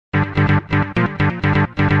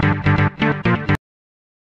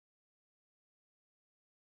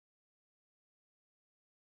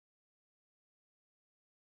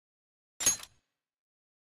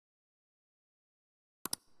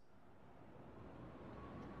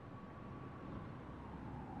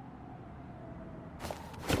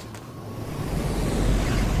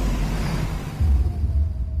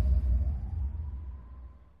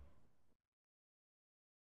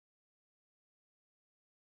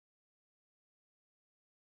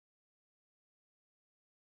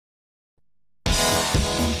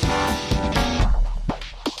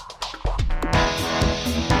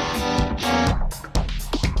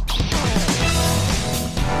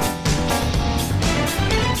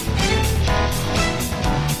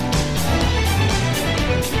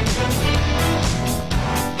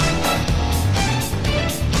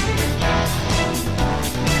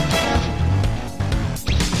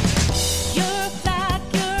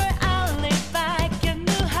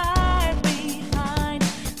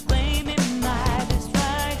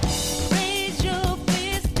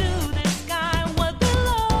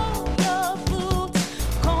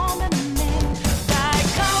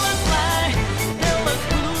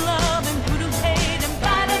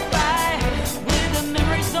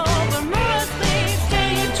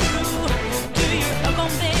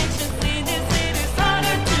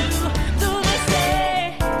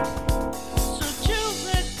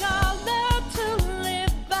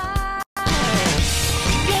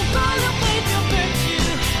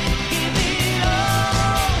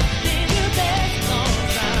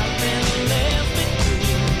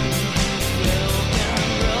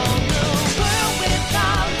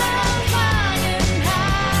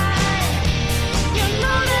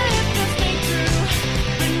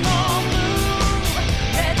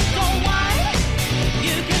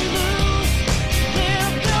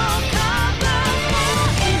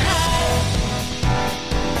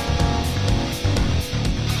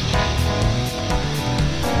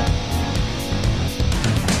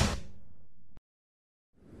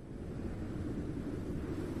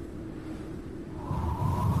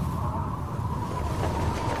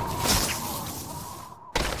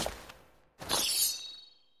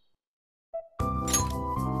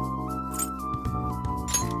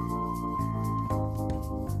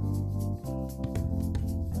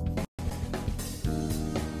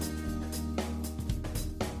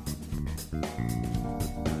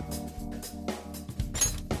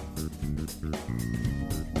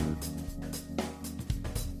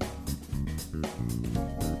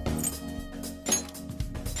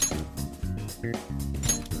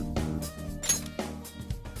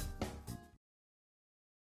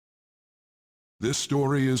This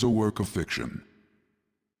story is a work of fiction.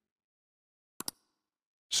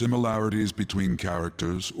 Similarities between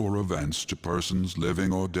characters or events to persons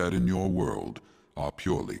living or dead in your world are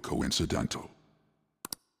purely coincidental.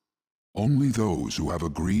 Only those who have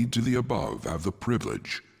agreed to the above have the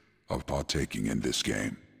privilege of partaking in this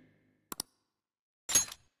game.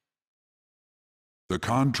 The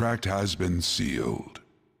contract has been sealed.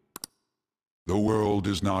 The world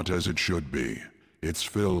is not as it should be. It's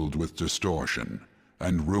filled with distortion,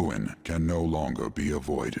 and ruin can no longer be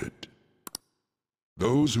avoided.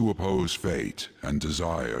 Those who oppose fate and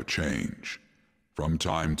desire change. From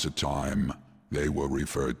time to time, they were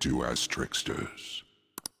referred to as tricksters.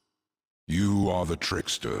 You are the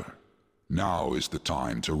trickster. Now is the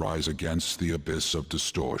time to rise against the abyss of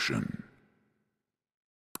distortion.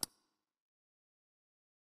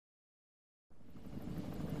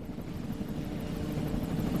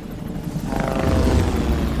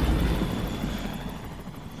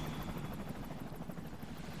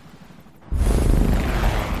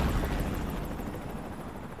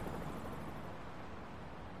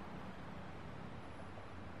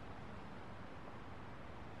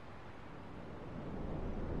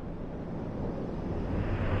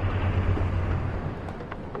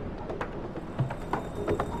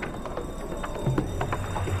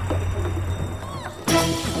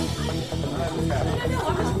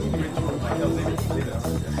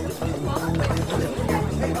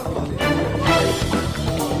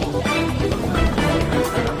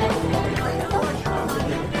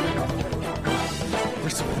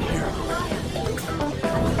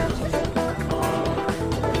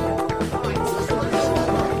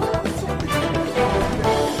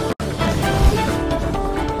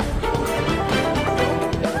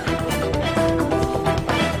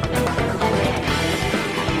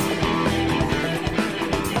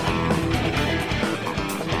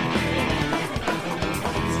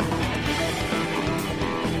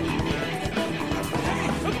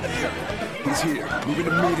 He's here. Move it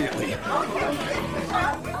immediately.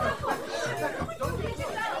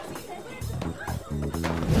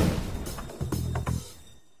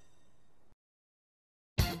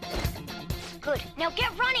 Good. Now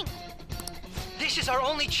get running! This is our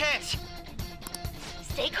only chance!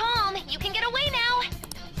 Stay calm. You can get away now.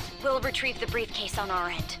 We'll retrieve the briefcase on our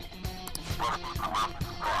end.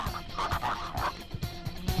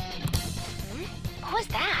 What was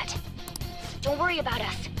that? Don't worry about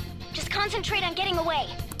us. Just concentrate on getting away.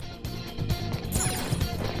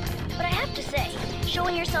 But I have to say,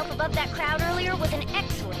 showing yourself above that crowd earlier was an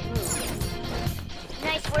excellent move.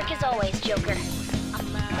 Nice work as always, Joker.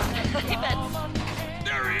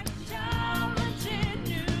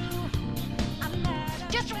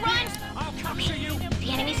 Just run! I'll capture you!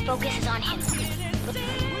 The enemy's focus is on him.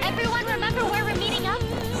 Everyone remember where we're meeting up?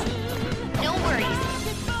 No worries.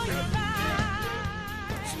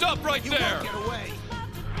 Stop right there! You won't get away!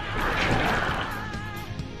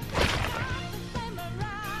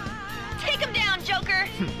 Take him down, Joker!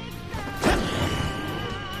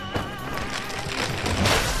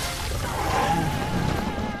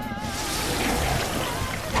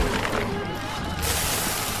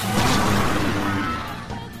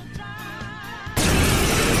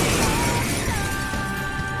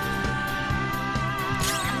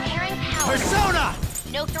 Comparing power. Persona!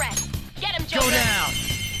 No threat. Get him, Joker! Go down!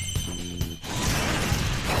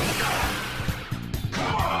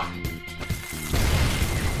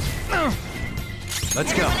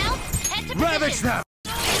 Let's go. Everyone else, head to Ravage position. them!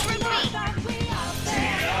 Group B.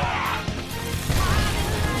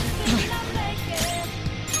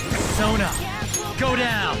 Persona! Go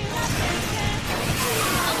down! Okay,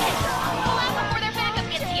 pull out before their backup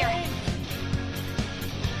gets here.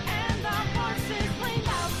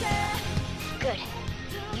 Good.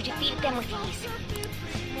 You defeated them with ease.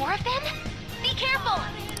 More of them? Be careful!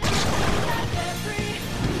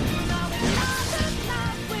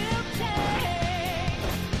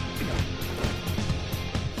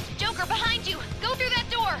 Joker, behind you! Go through that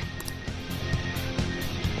door!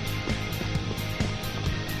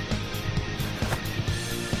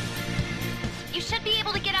 You should be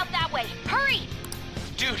able to get out that way. Hurry!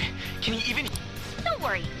 Dude, can you even... Don't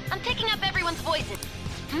worry. I'm picking up everyone's voices.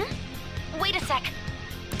 Wait a sec.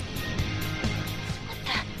 What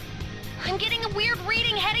the? I'm getting a weird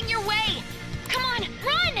reading heading your way. Come on,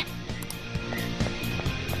 run!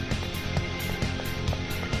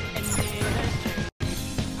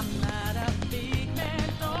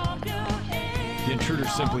 The intruder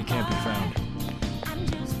simply can't be found.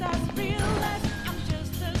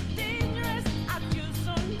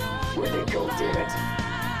 Where'd they go? Control, damn it.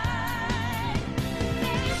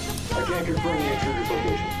 I can't confirm the intruder's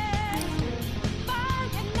location.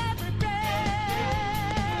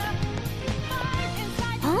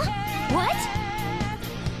 Huh? What?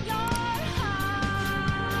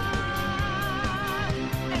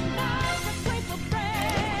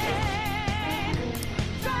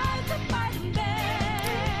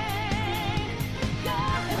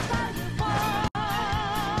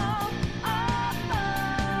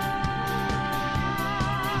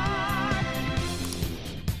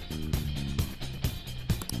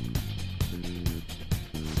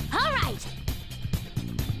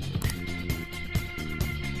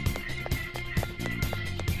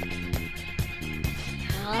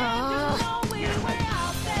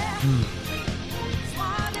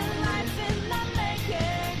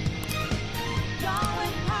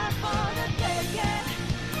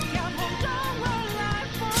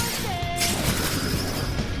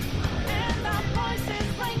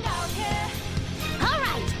 All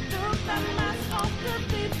right.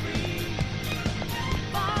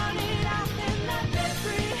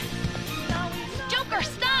 Joker,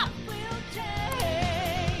 stop!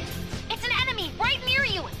 It's an enemy right near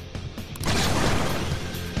you!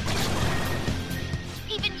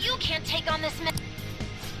 Even you can't take on this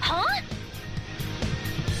Huh?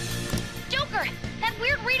 Joker, that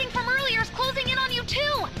weird reading from earlier is closing in on you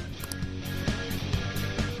too!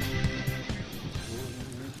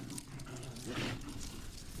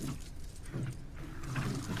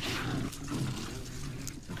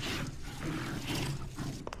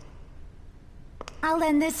 I'll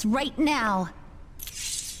end this right now.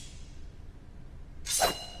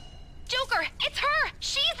 Joker, it's her!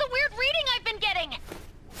 She's the weird reading I've been getting!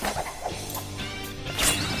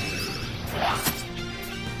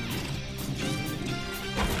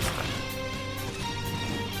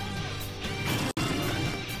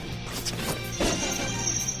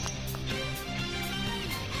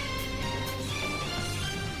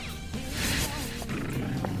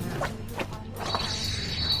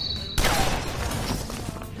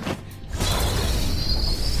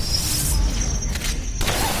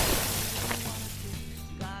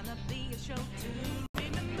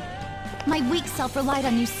 My weak self relied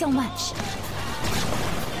on you so much.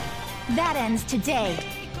 That ends today.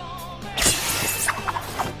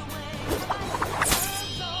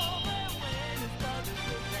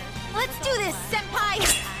 Let's do this, Senpai!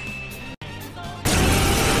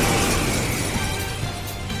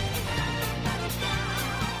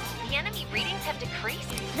 The enemy readings have decreased?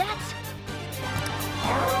 That's...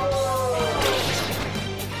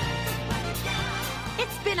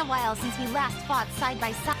 It's been a while since we last fought side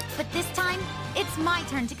by side, but this time, it's my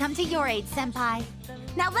turn to come to your aid, Senpai.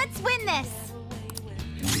 Now let's win this!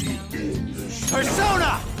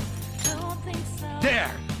 Persona!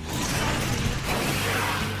 There!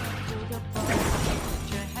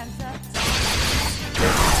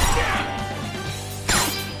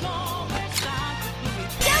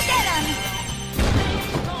 Go get him!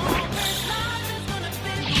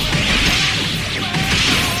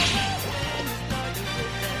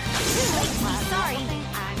 Sorry.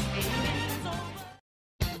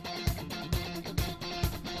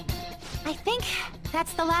 I think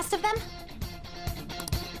that's the last of them.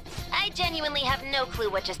 I genuinely have no clue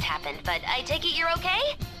what just happened, but I take it you're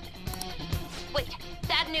okay? Wait,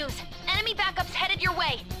 bad news. Enemy backup's headed your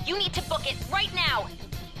way. You need to book it right now.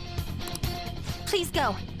 Please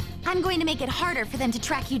go. I'm going to make it harder for them to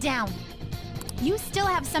track you down. You still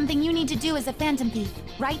have something you need to do as a Phantom Thief,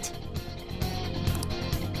 right?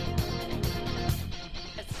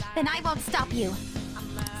 Then I won't stop you.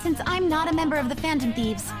 Since I'm not a member of the Phantom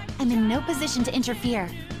Thieves, I'm in no position to interfere.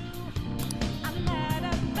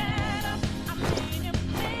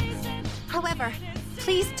 However,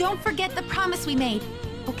 please don't forget the promise we made,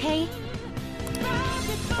 okay?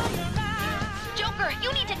 Joker,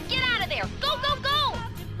 you need to get out of there! Go, go, go!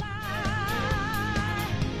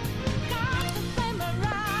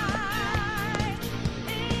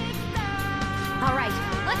 All right,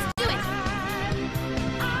 let's do it!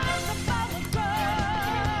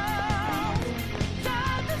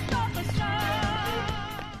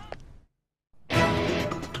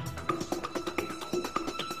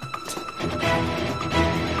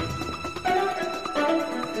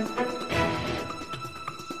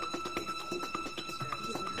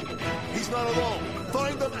 He's not alone.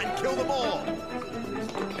 Find them and kill them all.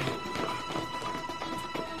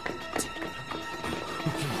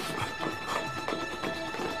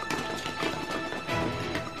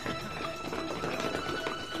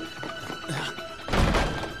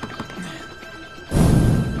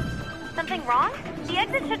 Something wrong? The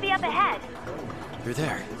exit should be up ahead. You're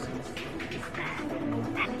there.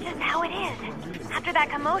 So it is. After that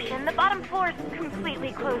commotion, the bottom floor is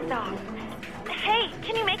completely closed off. Hey,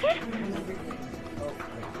 can you make it?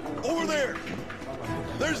 Over there!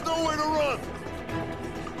 There's nowhere to run!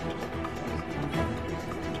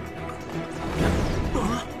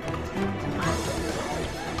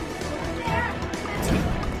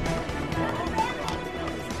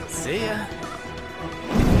 See ya.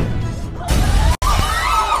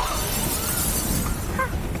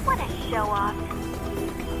 What a show-off.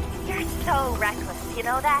 You're so reckless, you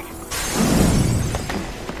know that?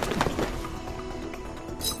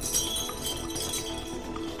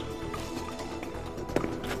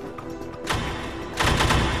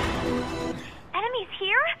 Enemies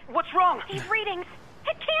here? What's wrong? These readings.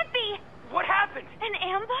 It can't be! What happened? An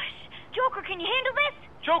ambush? Joker, can you handle this?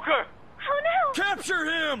 Joker! Oh no! Capture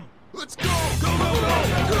him! Let's go! Go, go, go!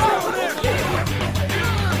 Get over there!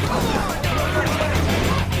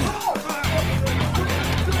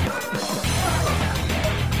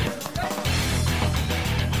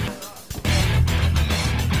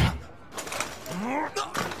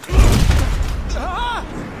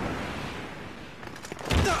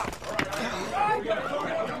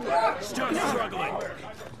 Still struggling.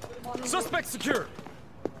 Suspect secure.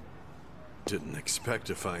 Didn't expect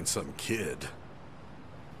to find some kid.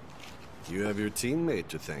 You have your teammate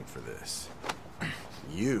to thank for this.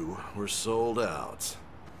 You were sold out.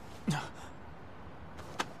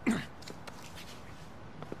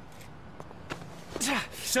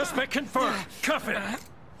 Suspect confirmed. Cuff it.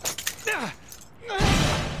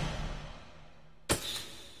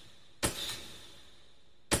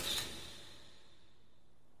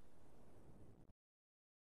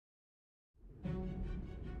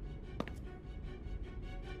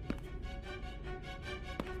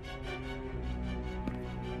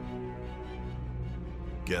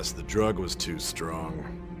 Guess the drug was too strong.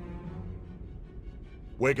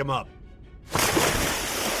 Wake him up.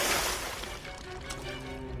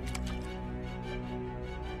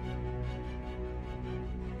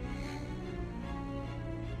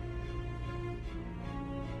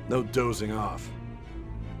 No dozing off.